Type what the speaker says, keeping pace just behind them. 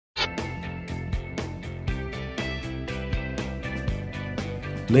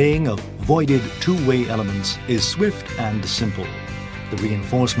Laying of voided two-way elements is swift and simple. The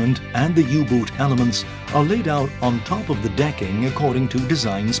reinforcement and the U-boot elements are laid out on top of the decking according to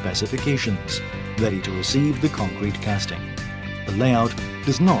design specifications, ready to receive the concrete casting. The layout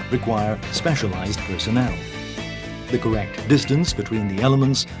does not require specialized personnel. The correct distance between the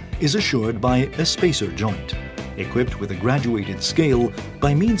elements is assured by a spacer joint, equipped with a graduated scale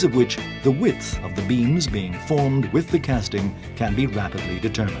by means of which the width of the beams being formed with the casting can be rapidly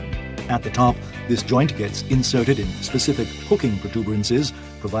determined. At the top, this joint gets inserted in specific hooking protuberances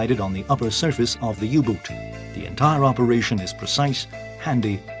provided on the upper surface of the U-boot. The entire operation is precise,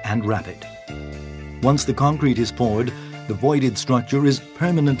 handy, and rapid. Once the concrete is poured, the voided structure is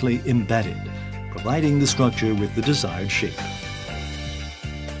permanently embedded, providing the structure with the desired shape.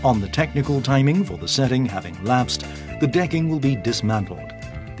 On the technical timing for the setting having lapsed, the decking will be dismantled.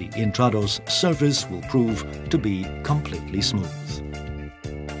 The intrados surface will prove to be completely smooth.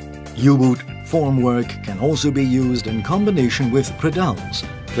 U-boot formwork can also be used in combination with cradles,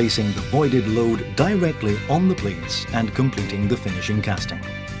 placing the voided load directly on the plates and completing the finishing casting.